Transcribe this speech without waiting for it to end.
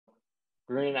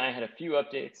Varun and I had a few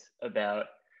updates about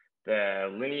the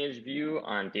Lineage view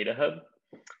on Data Hub.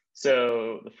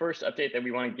 So the first update that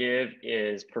we want to give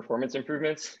is performance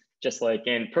improvements. Just like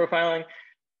in profiling,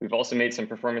 we've also made some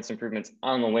performance improvements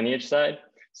on the Lineage side.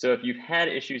 So if you've had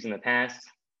issues in the past,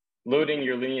 loading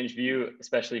your Lineage view,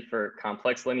 especially for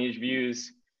complex Lineage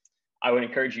views, I would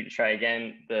encourage you to try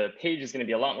again. The page is going to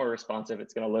be a lot more responsive.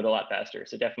 It's going to load a lot faster.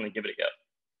 So definitely give it a go.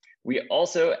 We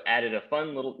also added a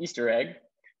fun little Easter egg.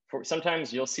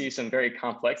 Sometimes you'll see some very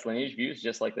complex Lineage views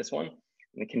just like this one.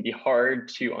 And it can be hard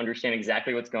to understand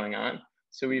exactly what's going on.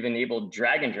 So we've enabled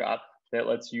drag and drop that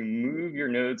lets you move your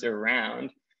nodes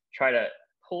around, try to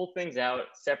pull things out,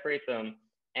 separate them.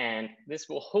 And this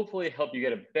will hopefully help you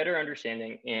get a better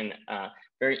understanding in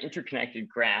very interconnected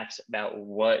graphs about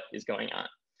what is going on.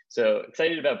 So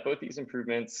excited about both these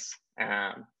improvements.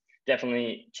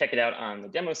 Definitely check it out on the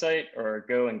demo site or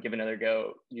go and give another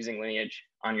go using Lineage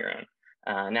on your own.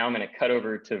 Now I'm going to cut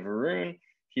over to Varun.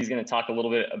 He's going to talk a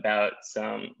little bit about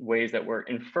some ways that we're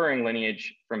inferring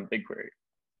Lineage from BigQuery.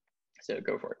 So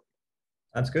go for it.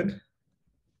 That's good.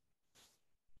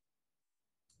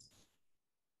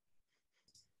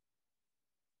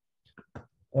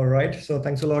 All right, so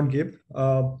thanks a lot, Gabe.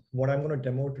 What I'm going to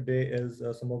demo today is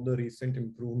some of the recent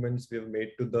improvements we have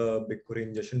made to the BigQuery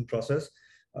ingestion process.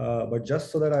 But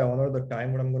just so that I honor the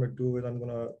time, what I'm going to do is I'm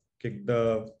going to kick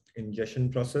the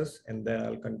ingestion process and then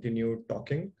I'll continue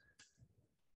talking.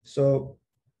 So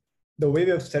the way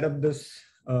we have set up this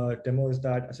demo is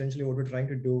that essentially what we're trying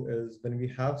to do is when we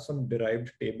have some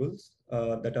derived tables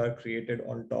that are created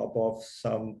on top of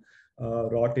some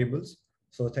raw tables.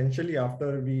 So essentially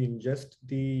after we ingest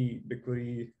the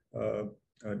BigQuery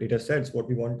data sets, what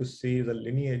we want to see is a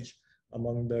lineage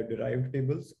among the derived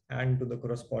tables and to the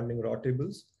corresponding raw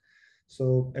tables.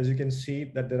 So as you can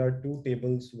see that there are two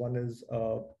tables. One is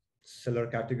seller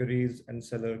categories and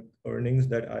seller earnings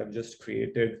that I've just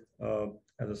created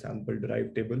as a sample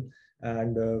derived table.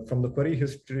 And from the query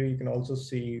history, you can also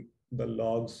see the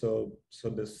logs. So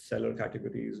this seller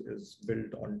categories is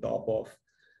built on top of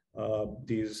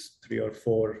these 3 or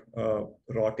 4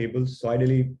 raw tables. So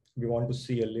ideally, we want to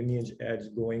see a lineage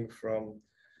edge going from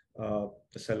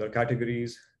the seller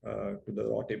categories to the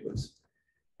raw tables.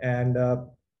 And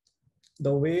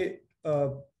the way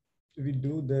we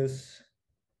do this,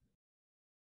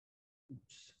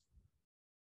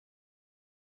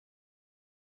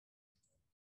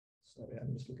 sorry,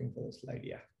 I'm just looking for the slide.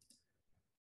 Yeah.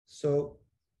 So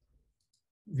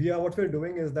what we're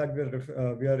doing is that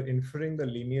we are inferring the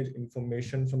lineage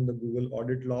information from the Google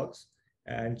audit logs.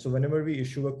 And so whenever we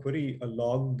issue a query, a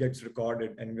log gets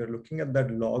recorded, and we're looking at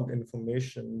that log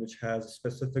information, which has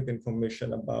specific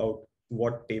information about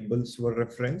what tables were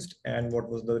referenced and what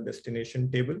was the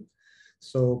destination table.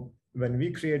 So when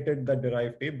we created the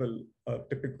derived table, a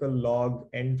typical log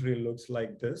entry looks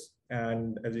like this.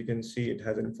 And as you can see, it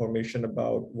has information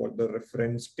about what the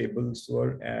reference tables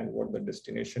were and what the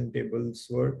destination tables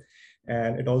were.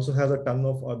 And it also has a ton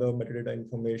of other metadata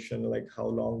information, like how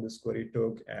long this query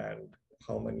took and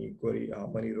how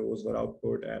many rows were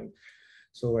output. And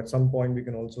so at some point, we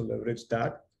can also leverage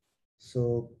that.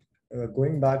 So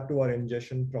going back to our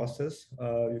ingestion process,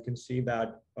 you can see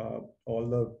that all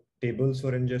the tables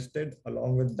were ingested.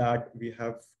 Along with that, we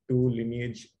have 2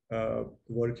 lineage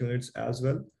work units as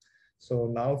well. So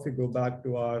now if we go back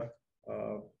to our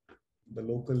the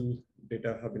local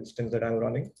data hub instance that I'm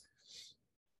running.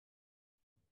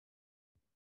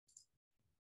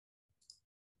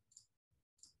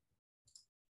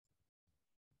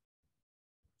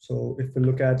 So if we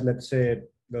look at, let's say,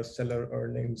 the seller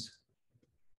earnings,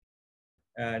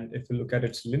 and if we look at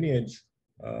its lineage,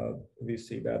 we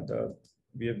see that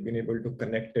we have been able to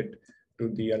connect it to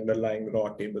the underlying raw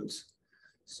tables.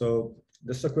 So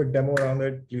just a quick demo around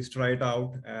it. Please try it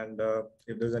out. And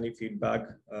if there's any feedback,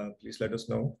 please let us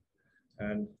know.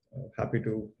 And happy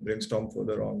to brainstorm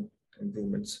further on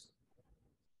improvements.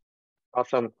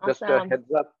 Awesome. Just a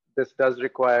heads up, this does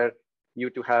require you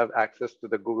to have access to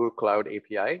the Google Cloud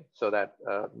API, so that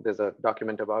there's a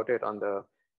document about it on the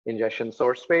ingestion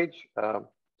source page.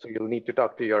 So you'll need to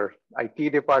talk to your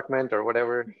IT department or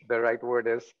whatever the right word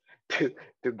is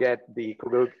to get the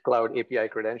Google Cloud API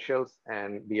credentials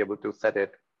and be able to set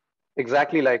it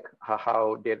exactly like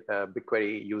how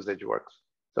BigQuery usage works.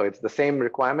 So it's the same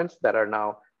requirements that are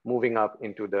now moving up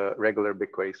into the regular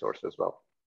BigQuery source as well.